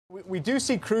We do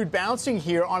see crude bouncing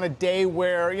here on a day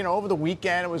where, over the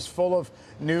weekend it was full of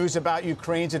news about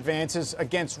Ukraine's advances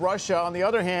against Russia. On the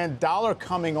other hand, dollar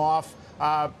coming off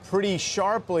pretty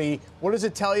sharply. What does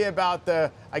it tell you about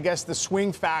the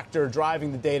swing factor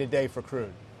driving the day-to-day for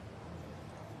crude?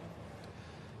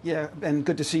 Yeah, and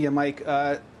good to see you, Mike.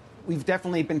 We've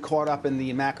definitely been caught up in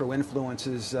the macro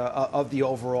influences of the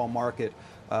overall market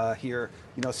here.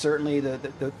 Certainly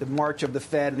the march of the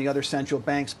Fed and the other central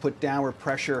banks put downward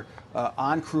pressure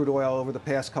on crude oil over the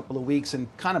past couple of weeks and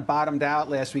kind of bottomed out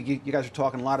last week. You guys are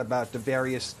talking a lot about the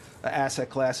various asset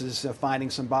classes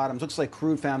finding some bottoms. Looks like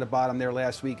crude found a bottom there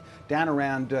last week, down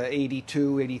around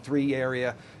 82, 83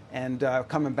 area, and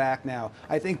coming back now.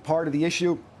 I think part of the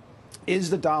issue is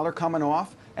the dollar coming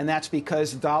off. And that's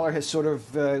because the dollar has sort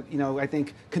of, I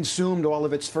think, consumed all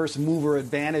of its first mover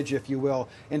advantage, if you will,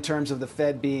 in terms of the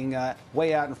Fed being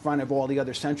way out in front of all the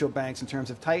other central banks in terms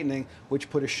of tightening, which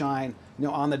put a shine,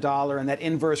 on the dollar. And that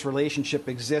inverse relationship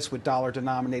exists with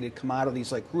dollar-denominated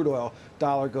commodities like crude oil.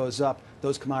 Dollar goes up,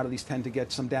 those commodities tend to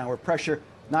get some downward pressure.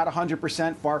 Not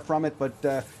 100%, far from it, but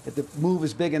if the move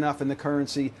is big enough in the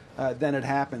currency, then it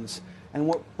happens. And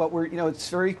what we're,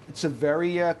 it's a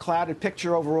very clouded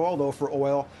picture overall, though, for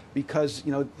oil, because,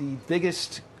 the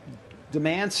biggest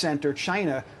demand center,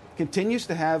 China, continues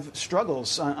to have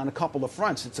struggles on a couple of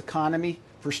fronts. Its economy,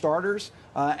 for starters,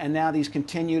 and now these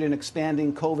continued and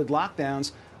expanding COVID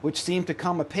lockdowns, which seem to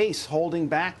come apace, holding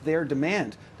back their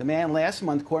demand. Demand last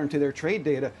month, according to their trade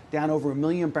data, down over 1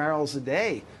 million barrels a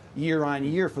day, year on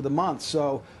year for the month.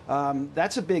 So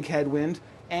that's a big headwind.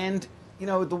 And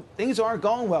the things aren't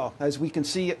going well, as we can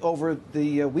see over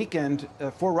the weekend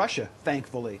for Russia,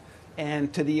 thankfully.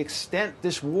 And to the extent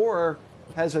this war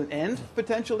has an end,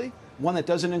 potentially, one that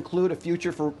doesn't include a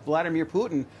future for Vladimir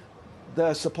Putin,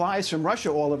 the supplies from Russia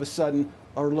all of a sudden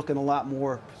are looking a lot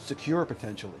more secure,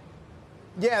 potentially.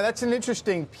 Yeah, that's an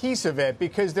interesting piece of it,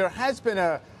 because there has been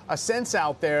a sense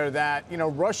out there that,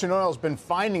 Russian oil has been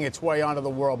finding its way onto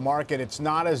the world market. It's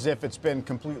not as if it's been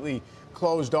completely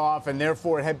closed off, and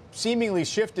therefore it had seemingly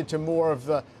shifted to more of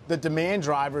the demand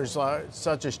drivers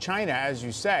such as China, as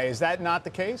you say. Is that not the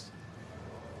case?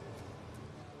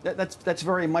 That's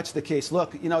very much the case.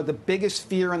 Look, the biggest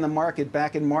fear in the market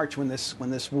back in March when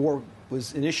this war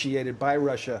was initiated by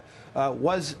Russia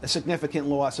was a significant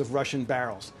loss of Russian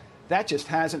barrels. That just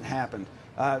hasn't happened.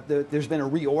 There's been a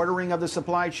reordering of the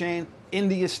supply chain.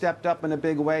 India stepped up in a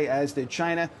big way, as did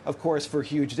China, of course, for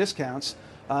huge discounts.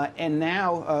 And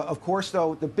now, of course,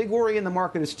 though, the big worry in the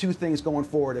market is two things going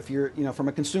forward, if you're, from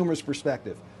a consumer's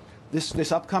perspective.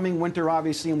 This upcoming winter,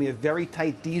 obviously, and we have very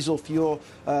tight diesel fuel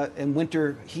and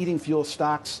winter heating fuel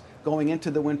stocks going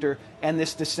into the winter, and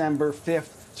this December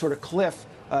 5th sort of cliff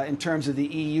in terms of the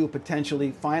EU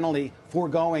potentially finally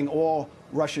foregoing all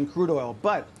Russian crude oil.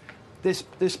 But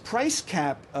this price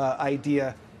cap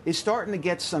idea is starting to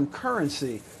get some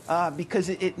currency because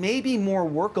it may be more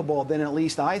workable than at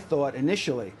least I thought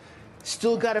initially.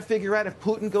 Still got to figure out if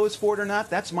Putin goes for it or not.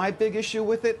 That's my big issue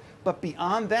with it. But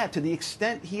beyond that, to the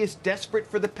extent he is desperate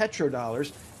for the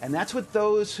petrodollars, and that's what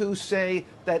those who say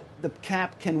that the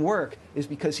cap can work is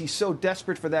because he's so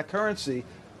desperate for that currency.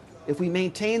 If we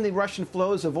maintain the Russian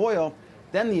flows of oil,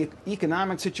 then the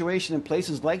economic situation in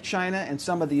places like China and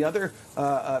some of the other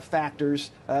factors,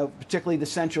 particularly the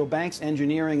central banks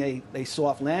engineering a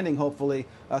soft landing, hopefully,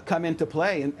 come into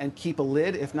play and keep a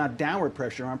lid, if not downward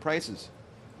pressure on prices.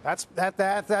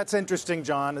 That's interesting,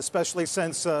 John, especially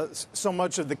since so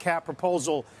much of the cap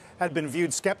proposal had been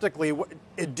viewed skeptically.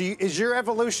 Is your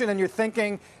evolution and your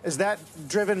thinking, is that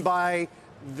driven by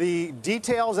the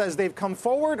details as they've come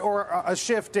forward, or a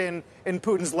shift in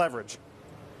Putin's leverage?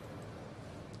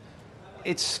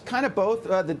 It's kind of both.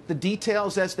 The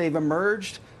details as they've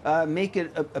emerged make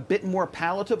it a bit more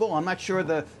palatable. I'm not sure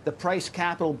the price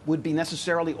capital would be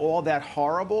necessarily all that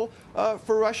horrible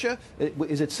for Russia.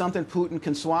 Is it something Putin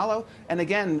can swallow? And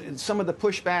again, some of the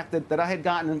pushback that I had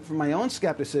gotten from my own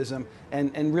skepticism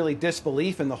and really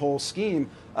disbelief in the whole scheme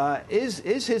is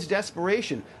his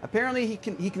desperation. Apparently, he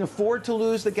can afford to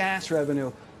lose the gas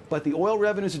revenue. But the oil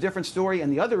revenue is a different story,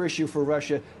 and the other issue for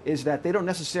Russia is that they don't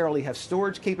necessarily have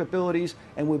storage capabilities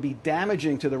and would be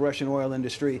damaging to the Russian oil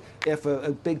industry if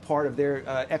a big part of their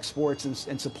exports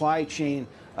and supply chain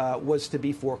was to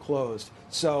be foreclosed.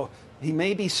 So he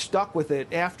may be stuck with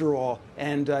it after all,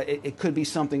 and it could be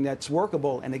something that's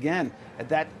workable. And again,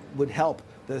 that would help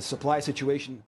the supply situation.